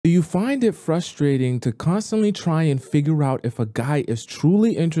Do you find it frustrating to constantly try and figure out if a guy is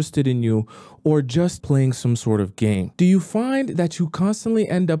truly interested in you or just playing some sort of game? Do you find that you constantly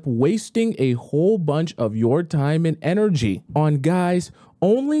end up wasting a whole bunch of your time and energy on guys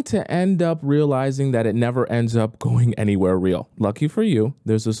only to end up realizing that it never ends up going anywhere real? Lucky for you,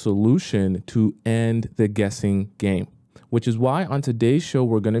 there's a solution to end the guessing game, which is why on today's show,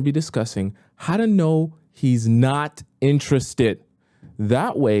 we're going to be discussing how to know he's not interested.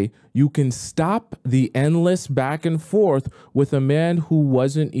 That way, you can stop the endless back and forth with a man who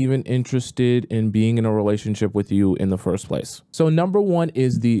wasn't even interested in being in a relationship with you in the first place. So number one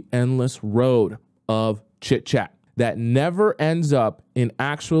is the endless road of chit chat that never ends up in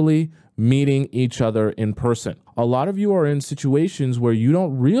actually meeting each other in person. A lot of you are in situations where you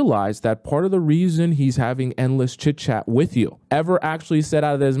don't realize that part of the reason he's having endless chit chat with you ever actually said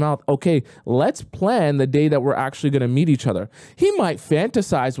out of his mouth, okay, let's plan the day that we're actually going to meet each other. He might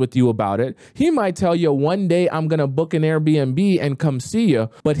fantasize with you about it. He might tell you one day I'm going to book an Airbnb and come see you,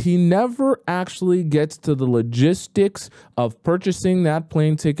 but he never actually gets to the logistics of purchasing that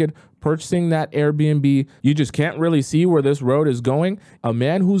plane ticket, purchasing that Airbnb. You just can't really see where this road is going. A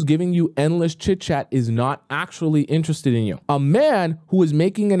man who's giving you endless chit chat is not actually interested in you. A man who is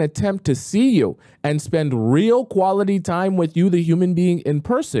making an attempt to see you and spend real quality time with you, the human being, in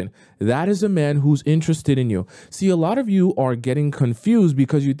person, that is a man who's interested in you. See, a lot of you are getting confused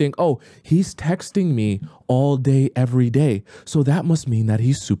because you think, oh, he's texting me all day, every day, so that must mean that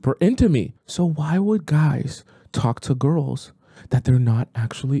he's super into me. So why would guys talk to girls that they're not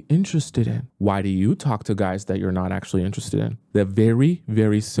actually interested in? Why do you talk to guys that you're not actually interested in? The very,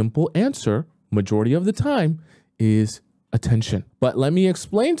 very simple answer, majority of the time, is attention. But let me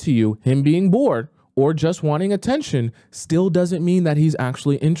explain to you, him being bored or just wanting attention still doesn't mean that he's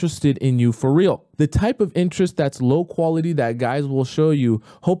actually interested in you for real. The type of interest that's low quality that guys will show you,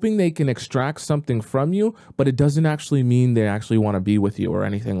 hoping they can extract something from you, but it doesn't actually mean they actually want to be with you or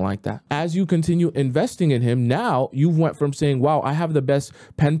anything like that. As you continue investing in him, now you've went from saying, wow, I have the best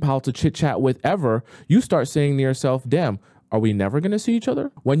pen pal to chit chat with ever. You start saying to yourself, damn, are we never going to see each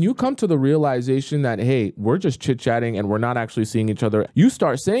other? When you come to the realization that, hey, we're just chit chatting and we're not actually seeing each other, you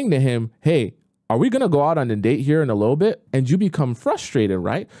start saying to him, hey, are we going to go out on a date here in a little bit? And you become frustrated,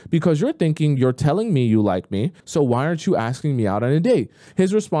 right? Because you're thinking, you're telling me you like me, so why aren't you asking me out on a date?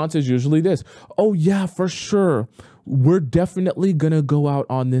 His response is usually this: oh yeah, for sure. We're definitely going to go out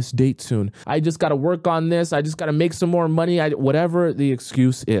on this date soon. I just got to work on this. I just got to make some more money. Whatever the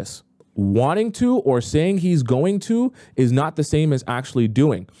excuse is. Wanting to or saying he's going to is not the same as actually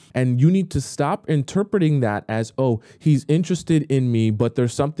doing. And you need to stop interpreting that as, oh, he's interested in me, but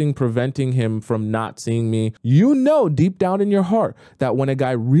there's something preventing him from not seeing me. You know deep down in your heart that when a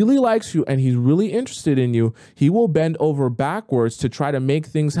guy really likes you and he's really interested in you, he will bend over backwards to try to make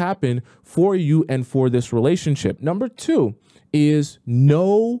things happen for you and for this relationship. Number two is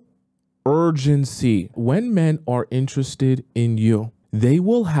no urgency. When men are interested in you, they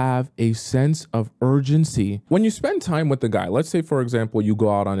will have a sense of urgency. When you spend time with the guy, let's say, for example, you go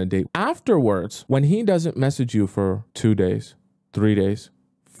out on a date. Afterwards, when he doesn't message you for 2 days, 3 days,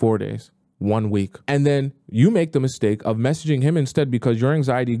 4 days, 1 week, and then you make the mistake of messaging him instead because your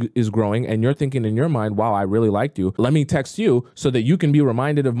anxiety is growing and you're thinking in your mind, wow, I really liked you. Let me text you so that you can be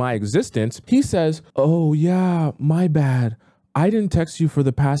reminded of my existence. He says, oh yeah, my bad. I didn't text you for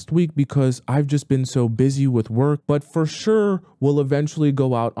the past week because I've just been so busy with work, but for sure we'll eventually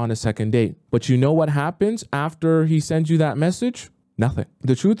go out on a second date. But you know what happens after he sends you that message? Nothing.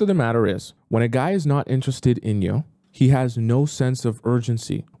 The truth of the matter is, when a guy is not interested in you, he has no sense of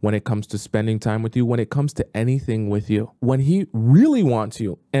urgency when it comes to spending time with you, when it comes to anything with you. When he really wants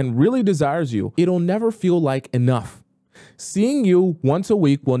you and really desires you, it'll never feel like enough. Seeing you once a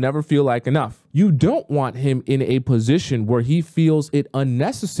week will never feel like enough. You don't want him in a position where he feels it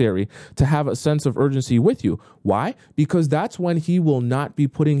unnecessary to have a sense of urgency with you. Why? Because that's when he will not be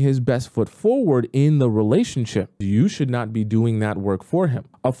putting his best foot forward in the relationship. You should not be doing that work for him.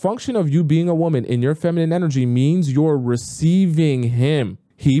 A function of you being a woman in your feminine energy means you're receiving him.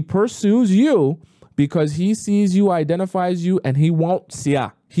 He pursues you because he sees you, identifies you, and he wants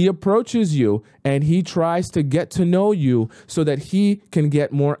ya. He approaches you and he tries to get to know you so that he can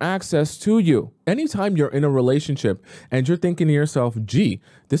get more access to you. Anytime you're in a relationship and you're thinking to yourself, gee,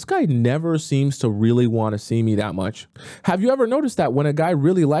 this guy never seems to really want to see me that much. Have you ever noticed that when a guy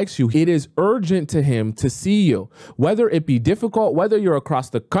really likes you, it is urgent to him to see you, whether it be difficult, whether you're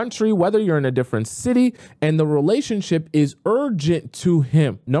across the country, whether you're in a different city, and the relationship is urgent to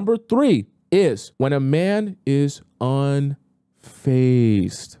him. Number three is when a man is unfazed.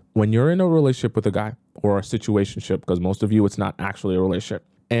 When you're in a relationship with a guy or a situationship, because most of you, it's not actually a relationship,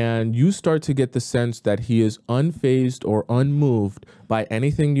 and you start to get the sense that he is unfazed or unmoved by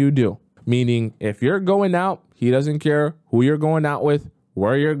anything you do. Meaning, if you're going out, he doesn't care who you're going out with,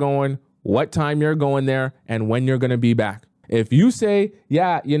 where you're going, what time you're going there, and when you're going to be back. If you say,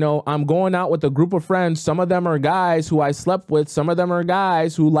 yeah, you know, I'm going out with a group of friends, some of them are guys who I slept with, some of them are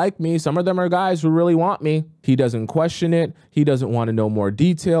guys who like me, some of them are guys who really want me, he doesn't question it. He doesn't want to know more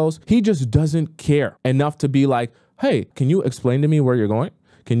details. He just doesn't care enough to be like, hey, can you explain to me where you're going?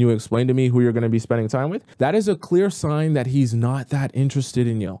 Can you explain to me who you're going to be spending time with? That is a clear sign that he's not that interested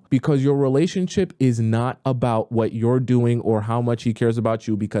in you, because your relationship is not about what you're doing or how much he cares about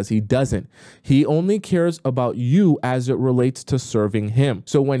you, because he doesn't. He only cares about you as it relates to serving him.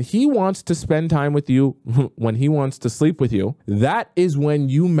 So when he wants to spend time with you, when he wants to sleep with you, that is when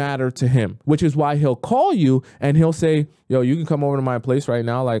you matter to him, which is why he'll call you and he'll say, yo, you can come over to my place right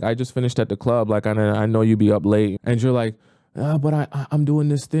now. Like, I just finished at the club. Like, I know you be up late. And you're like, but I'm doing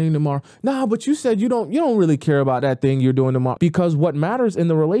this thing tomorrow. Nah, but you said you don't really care about that thing you're doing tomorrow. Because what matters in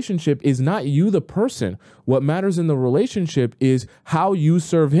the relationship is not you, the person. What matters in the relationship is how you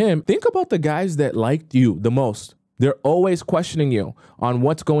serve him. Think about the guys that liked you the most. They're always questioning you on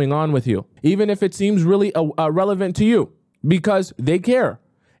what's going on with you, even if it seems really irrelevant to you, because they care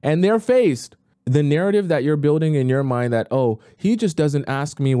and they're phased. The narrative that you're building in your mind that, oh, he just doesn't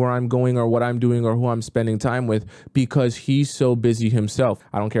ask me where I'm going or what I'm doing or who I'm spending time with because he's so busy himself.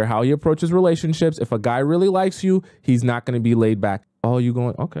 I don't care how he approaches relationships. If a guy really likes you, he's not going to be laid back. Oh, you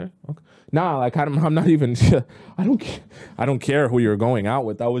going? Okay. Nah, like I'm not even, I don't care who you're going out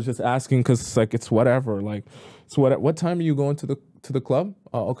with. I was just asking because it's like, it's whatever. Like, it's what time are you going to the club?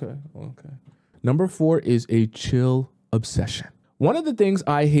 Oh, okay. Number 4 is a chill obsession. One of the things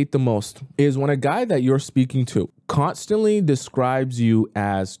I hate the most is when a guy that you're speaking to constantly describes you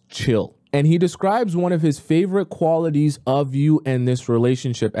as chill. And he describes one of his favorite qualities of you and this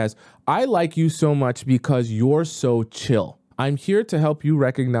relationship as, I like you so much because you're so chill. I'm here to help you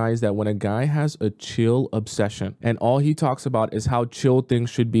recognize that when a guy has a chill obsession and all he talks about is how chill things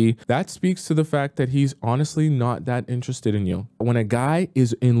should be, that speaks to the fact that he's honestly not that interested in you. When a guy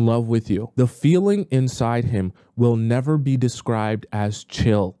is in love with you, the feeling inside him will never be described as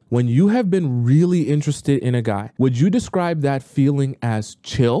chill. When you have been really interested in a guy, would you describe that feeling as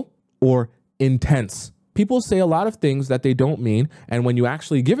chill or intense? People say a lot of things that they don't mean, and when you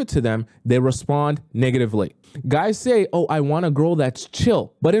actually give it to them, they respond negatively. Guys say, oh, I want a girl that's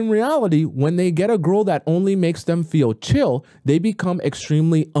chill. But in reality, when they get a girl that only makes them feel chill, they become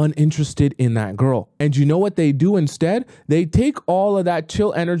extremely uninterested in that girl. And you know what they do instead? They take all of that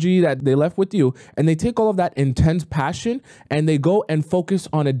chill energy that they left with you, and they take all of that intense passion, and they go and focus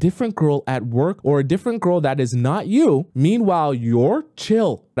on a different girl at work or a different girl that is not you. Meanwhile, you're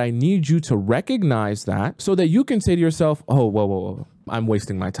chill. I need you to recognize that so that you can say to yourself, oh, whoa. I'm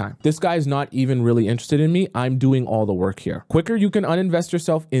wasting my time. This guy's not even really interested in me. I'm doing all the work here. Quicker you can uninvest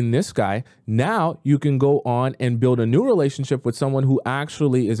yourself in this guy, now you can go on and build a new relationship with someone who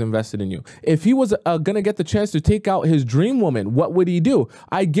actually is invested in you. If he was gonna get the chance to take out his dream woman, what would he do?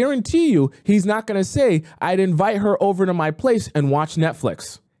 I guarantee you he's not gonna say, I'd invite her over to my place and watch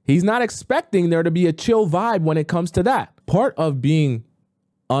Netflix. He's not expecting there to be a chill vibe when it comes to that. Part of being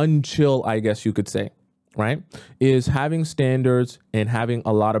unchill, I guess you could say, right, is having standards and having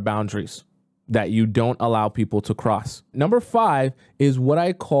a lot of boundaries that you don't allow people to cross. Number 5 is what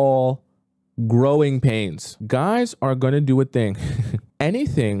I call growing pains. Guys are going to do a thing.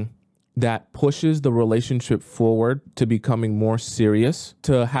 Anything that pushes the relationship forward to becoming more serious,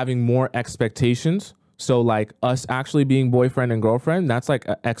 to having more expectations. So like us actually being boyfriend and girlfriend, that's like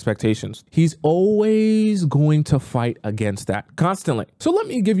expectations. He's always going to fight against that constantly. So let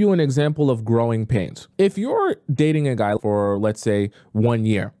me give you an example of growing pains. If you're dating a guy for, let's say, 1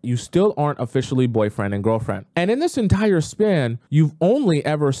 year, you still aren't officially boyfriend and girlfriend. And in this entire span, you've only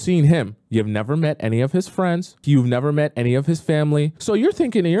ever seen him. You've never met any of his friends. You've never met any of his family. So you're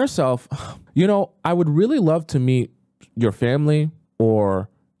thinking to yourself, you know, I would really love to meet your family or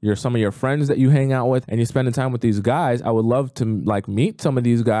some of your friends that you hang out with and you're spending time with these guys. I would love to like meet some of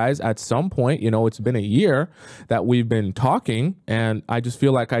these guys at some point. You know, it's been a year that we've been talking and I just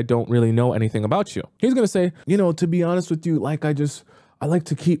feel like I don't really know anything about you. He's going to say, you know, to be honest with you, like I like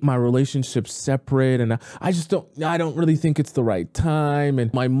to keep my relationships separate and I don't really think it's the right time.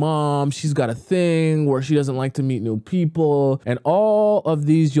 And my mom, she's got a thing where she doesn't like to meet new people. And all of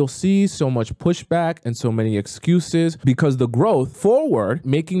these, you'll see so much pushback and so many excuses because the growth forward,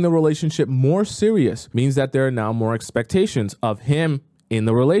 making the relationship more serious means that there are now more expectations of him in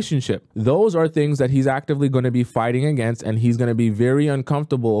the relationship. Those are things that he's actively going to be fighting against, and he's going to be very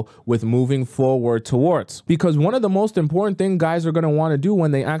uncomfortable with moving forward towards. Because one of the most important things guys are going to want to do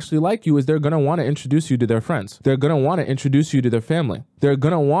when they actually like you is they're going to want to introduce you to their friends. They're going to want to introduce you to their family. They're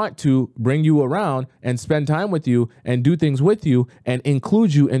going to want to bring you around and spend time with you and do things with you and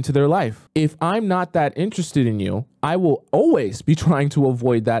include you into their life. If I'm not that interested in you, I will always be trying to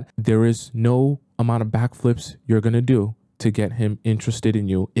avoid that. There is no amount of backflips you're going to do to get him interested in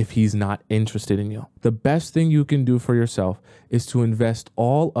you if he's not interested in you. The best thing you can do for yourself is to invest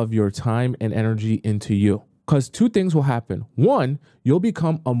all of your time and energy into you. Because two things will happen. One, you'll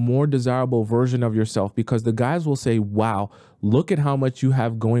become a more desirable version of yourself because the guys will say, wow, look at how much you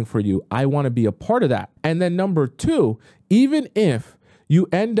have going for you. I want to be a part of that. And then number two, even if you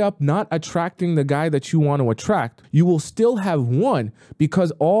end up not attracting the guy that you want to attract, you will still have won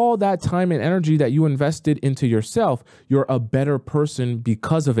because all that time and energy that you invested into yourself, you're a better person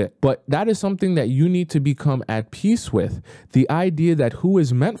because of it. But that is something that you need to become at peace with. The idea that who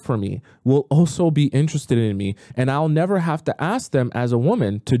is meant for me will also be interested in me, and I'll never have to ask them as a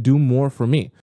woman to do more for me.